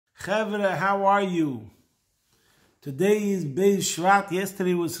Chavre, how are you? Today is Beis Shvat.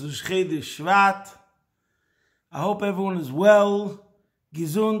 Yesterday was Rosh Chodesh Shvat. I hope everyone is well,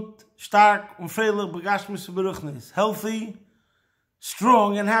 gesund, stark, und freilich, begashmis und beruchnis. Healthy,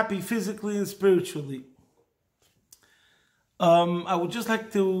 strong, and happy physically and spiritually. I would just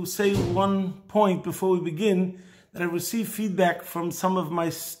like to say one point before we begin, that I received feedback from some of my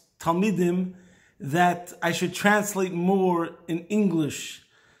Talmidim that I should translate more in English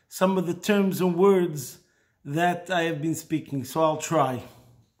some of the terms and words that I have been speaking, so I'll try.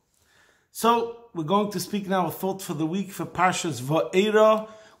 So, we're going to speak now a thought for the week for Parshas Va'era.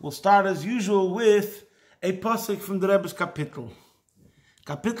 We'll start as usual with a posik from the Rebbe's Kapitel.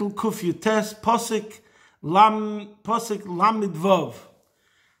 Kapitel Kuf Yutes, posik Lamid Vav.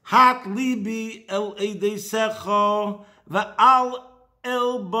 Hat libi el edei secho va'al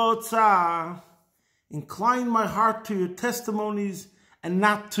el botza. Incline my heart to your testimonies and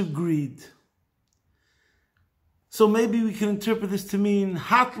not to greed. So maybe we can interpret this to mean,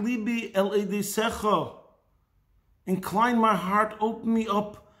 Hat libi el edei secho. Incline my heart, open me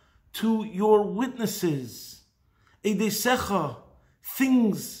up to your witnesses. Edei secha,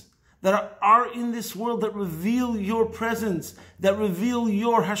 things that are in this world that reveal your presence, that reveal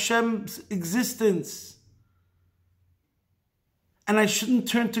your Hashem's existence. And I shouldn't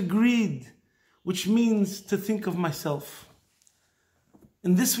turn to greed, which means to think of myself.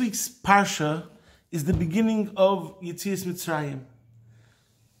 In this week's Parsha is the beginning of Yetzias Mitzrayim.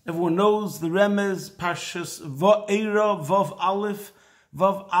 Everyone knows the Remez, Parshas Va'era, Vav Aleph.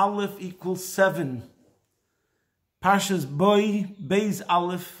 Vav Aleph equals 7. Parshas Boi, Beis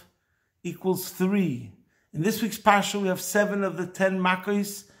Aleph, equals 3. In this week's Parsha we have 7 of the 10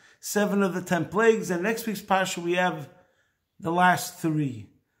 Makos, 7 of the 10 plagues, and next week's Parsha we have the last 3.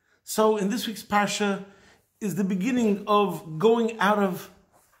 So in this week's Parsha is the beginning of going out of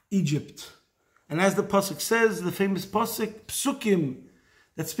Egypt. And as the Pasuk says, the famous Pasuk, Psukim,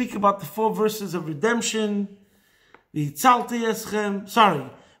 that speak about the 4 verses of redemption, V'yitzalti eschem,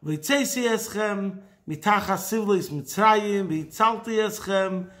 V'yitzesi eschem, Mitachas sivlis Mitzrayim, V'yitzalti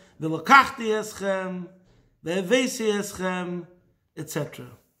eschem, V'lokachti eschem, V'evesi eschem, etc.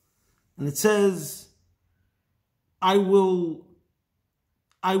 And it says, I will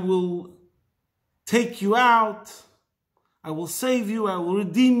take you out, I will save you, I will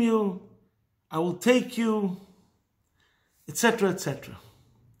redeem you, I will take you, etc., etc.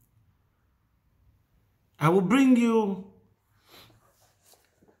 I will bring you.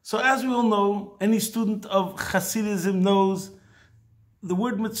 So as we all know, any student of Hasidism knows the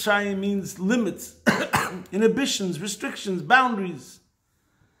word Mitzrayim means limits, inhibitions, restrictions, boundaries,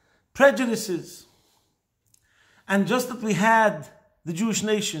 prejudices. And just that we had, the Jewish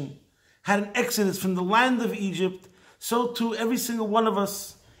nation, had an exodus from the land of Egypt, so too every single one of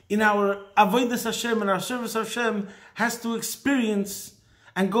us in our Avodas Hashem and our service of Hashem has to experience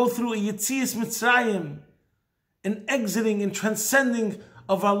and go through a Yetzias Mitzrayim, an exiting and transcending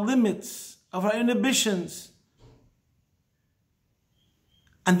of our limits, of our inhibitions.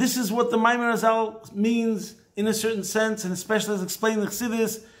 And this is what the Maimar Azal means in a certain sense, and especially as explained in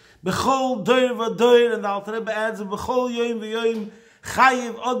Chassidus, B'chol doir v'doir, and the Alter Rebbe adds, B'chol yoyim v'yoyim,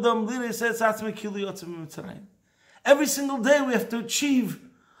 chayiv odam liris etz atzmei kili yotzim Mitzrayim. Every single day we have to achieve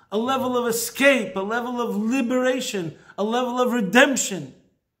a level of escape, a level of liberation, a level of redemption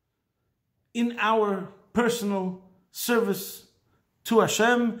in our personal service to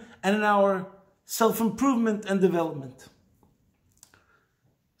Hashem and in our self-improvement and development.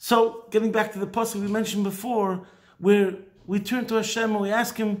 So, getting back to the pasuk we mentioned before, where we turn to Hashem and we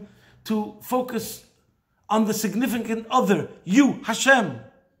ask Him to focus on the significant other, you, Hashem,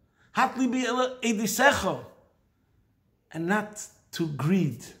 Hatli bi edisecha, and not to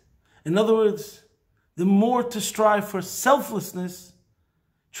greed. In other words, the more to strive for selflessness,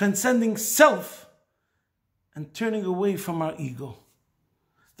 transcending self, and turning away from our ego.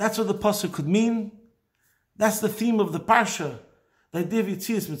 That's what the pasuk could mean. That's the theme of the parsha, the idea of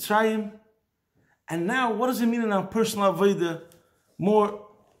Yetzias Mitzrayim. And now, what does it mean in our personal avodah, more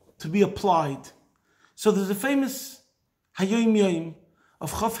to be applied? So there's a famous Hayoim Yoim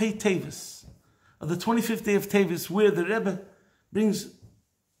of Chof Hei Tevis, of the 25th day of Tevis, where the Rebbe brings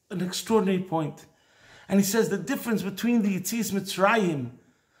an extraordinary point. And he says the difference between the Yetzias Mitzrayim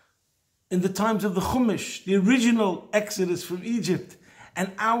in the times of the Chumash, the original exodus from Egypt,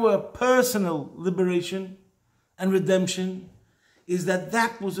 and our personal liberation and redemption, is that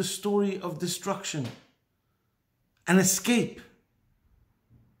that was a story of destruction and escape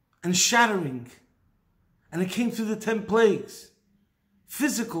and shattering. And it came through the 10 plagues,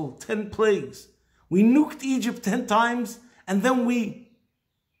 physical 10 plagues. We nuked Egypt 10 times, and then we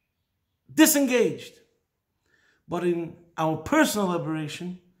disengaged. But in our personal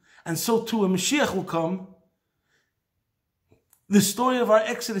liberation, and so too a Mashiach will come, the story of our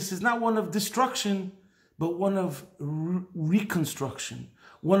exodus is not one of destruction, but one of reconstruction,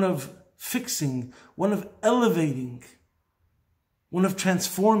 one of fixing, one of elevating, one of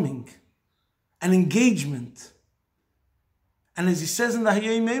transforming, an engagement. And as he says in the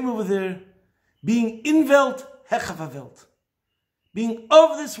Hayayim over there, being in Welt, hechav Welt. Being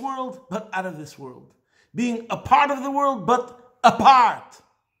of this world, but out of this world. Being a part of the world, but apart,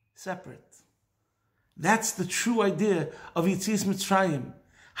 separate. That's the true idea of Yetzias Mitzrayim.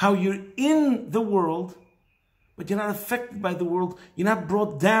 How you're in the world, but you're not affected by the world. You're not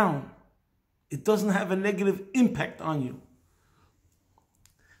brought down. It doesn't have a negative impact on you.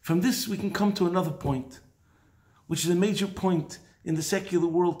 From this, we can come to another point, which is a major point in the secular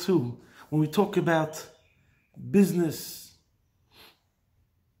world too. When we talk about business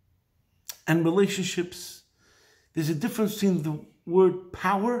and relationships, there's a difference between the word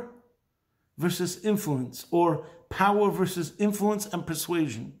power versus influence, or power versus influence and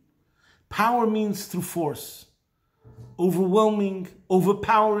persuasion. Power means through force, overwhelming,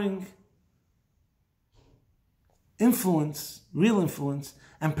 overpowering. Influence, real influence,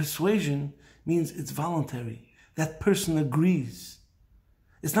 and persuasion means it's voluntary. That person agrees.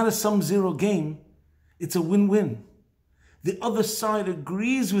 It's not a sum-zero game. It's a win-win. The other side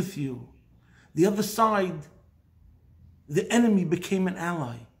agrees with you. The other side, the enemy, became an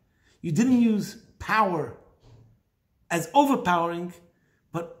ally. You didn't use power as overpowering,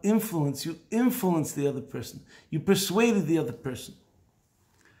 but influence. You influenced the other person. You persuaded the other person.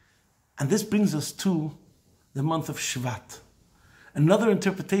 And this brings us to the month of Shvat. Another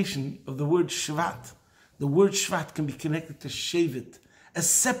interpretation of the word Shvat. The word Shvat can be connected to Shevet, a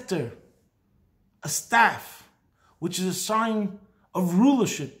scepter, a staff, which is a sign of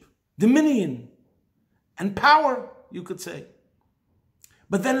rulership, dominion, and power, you could say.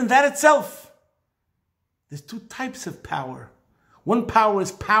 But then in that itself, there's two types of power. One power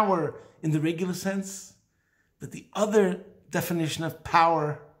is power in the regular sense, but the other definition of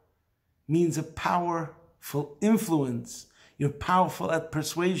power means a powerful influence. You're powerful at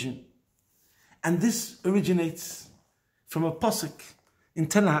persuasion. And this originates from a pasuk in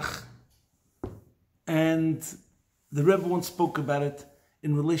Tanakh, and the Rebbe once spoke about it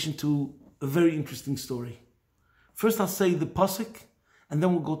in relation to a very interesting story. First I'll say the pasuk, and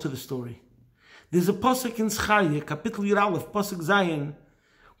then we'll go to the story. There's a pasuk in Zechariah, Kapitel Yud Aleph, pasuk Zayin,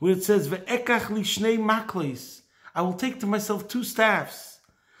 where it says, "Ve'ekach li shnei makleis." I will take to myself two staffs.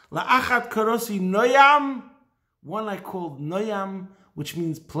 La'achat karosi noyam. One I called noyam, which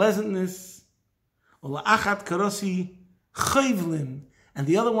means pleasantness. Or la'achat karosi chayvlim. And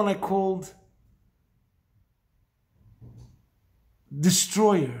the other one I called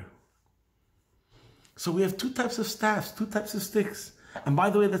destroyer. So we have two types of staffs, two types of sticks. And by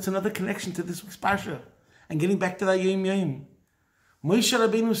the way, that's another connection to this week's Parsha. And getting back to that Yom Yom. Moshe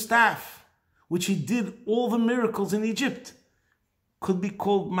Rabbeinu's staff, which he did all the miracles in Egypt, could be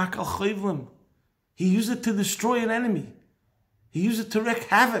called Makal Chayvlim. He used it to destroy an enemy. He used it to wreak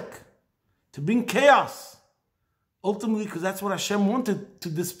havoc, to bring chaos. Ultimately, because that's what Hashem wanted to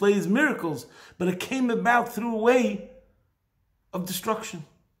display his miracles. But it came about through a way of destruction.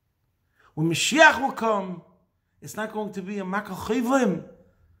 When Mashiach will come, it's not going to be a Makal Chayvlim.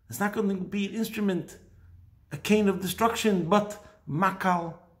 It's not going to be an instrument, a cane of destruction, but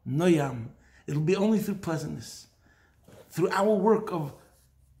Makal Noyam. It'll be only through pleasantness, through our work of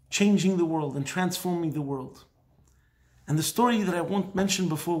changing the world and transforming the world. And the story that I won't mention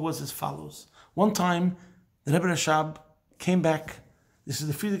before was as follows. One time, the Rebbe Rashab came back. This is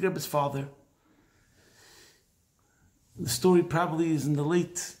the Frierdiker Rebbe's father. The story probably is in the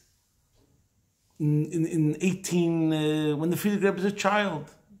late, in 18, when the Frierdiker Rebbe is a child.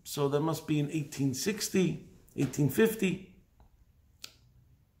 So that must be in 1860, 1850.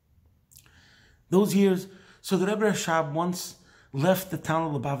 Those years. So the Rebbe Rashab once left the town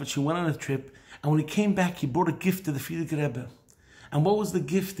of Lubavitch. He went on a trip. And when he came back, he brought a gift to the Frierdiker Rebbe. And what was the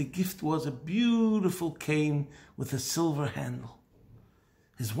gift? The gift was a beautiful cane with a silver handle.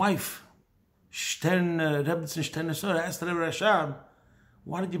 His wife, Rebbe Stern, asked the Rebbe Rashab,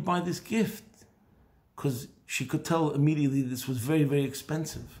 "Why did you buy this gift?" Because she could tell immediately this was very, very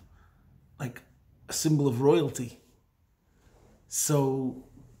expensive, like a symbol of royalty. So,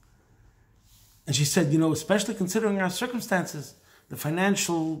 and she said, especially considering our circumstances, the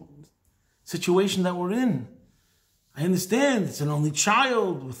financial situation that we're in, I understand it's an only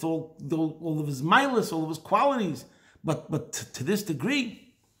child with all of his milas, all of his qualities, but to this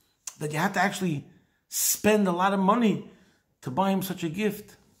degree that you have to actually spend a lot of money to buy him such a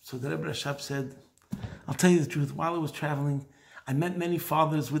gift. So the Rebbe Rashab said, I'll tell you the truth, while I was traveling, I met many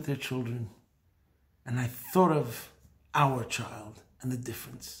fathers with their children, and I thought of our child and the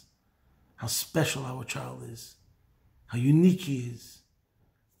difference, how special our child is, how unique he is.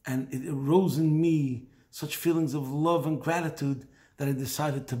 And it arose in me such feelings of love and gratitude that I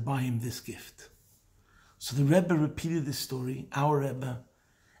decided to buy him this gift. So the Rebbe repeated this story, our Rebbe,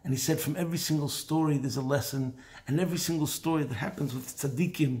 and he said from every single story there's a lesson, and every single story that happens with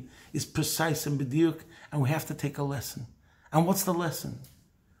tzaddikim is precise and bediuk, and we have to take a lesson. And what's the lesson?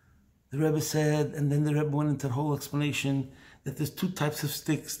 The Rebbe said, and then the Rebbe went into the whole explanation, that there's two types of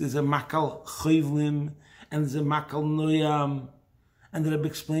sticks. There's a makal choivlim, and there's a makal noyam. And the Rebbe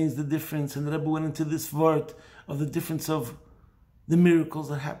explains the difference, and the Rebbe went into this word of the difference of the miracles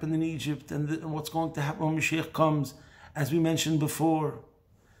that happened in Egypt and what's going to happen when Mashiach comes, as we mentioned before.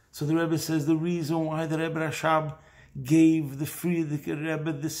 So the Rebbe says the reason why the Rebbe Rashab gave the Frierdiker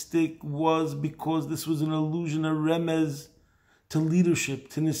Rebbe the stick was because this was an allusion, a remez to leadership,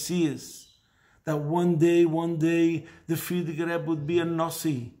 to Nesias. That one day, the Frierdiker Rebbe would be a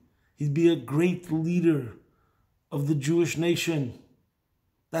Nasi. He'd be a great leader of the Jewish nation.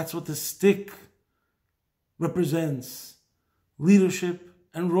 That's what the stick represents, leadership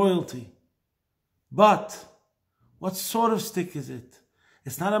and royalty. But what sort of stick is it?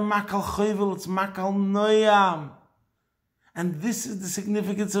 It's not a makal chovel, it's makal noyam. And this is the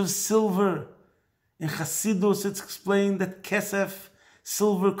significance of silver. In Chassidus it's explained that kesef,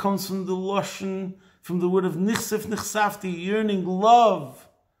 silver, comes from the lashon, from the word of nichsef, nichsafti, yearning, love.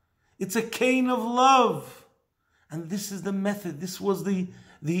 It's a cane of love. And this is the method, this was the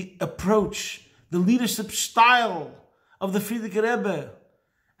approach, the leadership style of the Frierdiker Rebbe.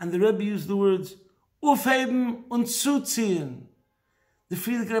 And the Rebbe used the words aufheben und zuziehen. The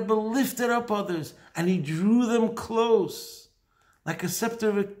Frierdiker Rebbe lifted up others and he drew them close. Like a scepter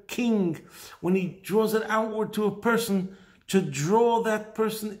of a king, when he draws it outward to a person, to draw that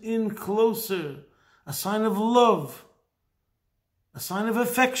person in closer. A sign of love, a sign of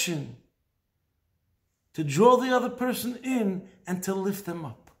affection. To draw the other person in and to lift them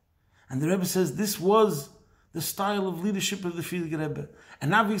up. And the Rebbe says this was the style of leadership of the Frierdiker Rebbe.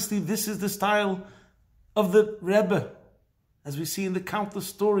 And obviously this is the style of the Rebbe, as we see in the countless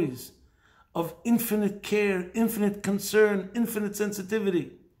stories of infinite care, infinite concern, infinite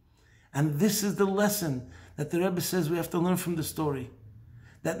sensitivity. And this is the lesson that the Rebbe says we have to learn from the story.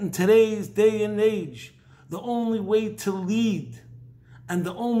 That in today's day and age, the only way to lead and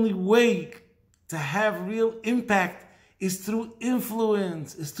the only way to have real impact is through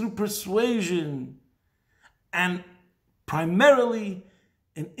influence, is through persuasion. And primarily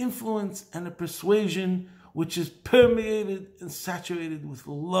an influence and a persuasion which is permeated and saturated with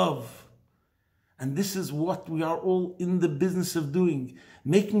love. And this is what we are all in the business of doing,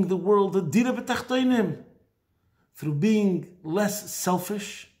 making the world a dira b'tachtonim, through being less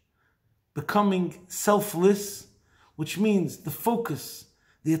selfish, becoming selfless, which means the focus,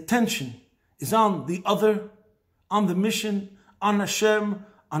 the attention is on the other, on the mission, on Hashem,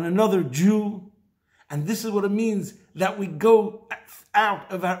 on another Jew. And this is what it means that we go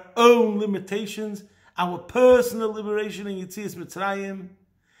out of our own limitations, our personal liberation in Yetzias Mitzrayim.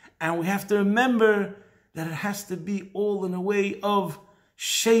 And we have to remember that it has to be all in a way of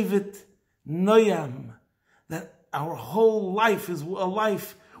Shevet Noyam, that our whole life is a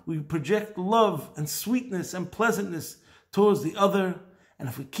life we project love and sweetness and pleasantness towards the other. And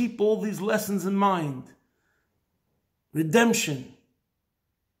if we keep all these lessons in mind, redemption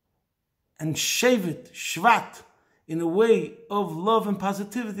and Shevet, Shvat, in a way of love and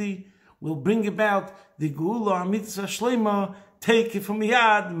positivity, will bring about the Geula Amitzah Shlema. Take it from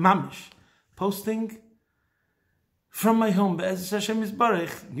Yad Mamish. Posting from my home, Be'ez Hashem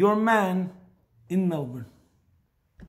Yisbarach, your man in Melbourne.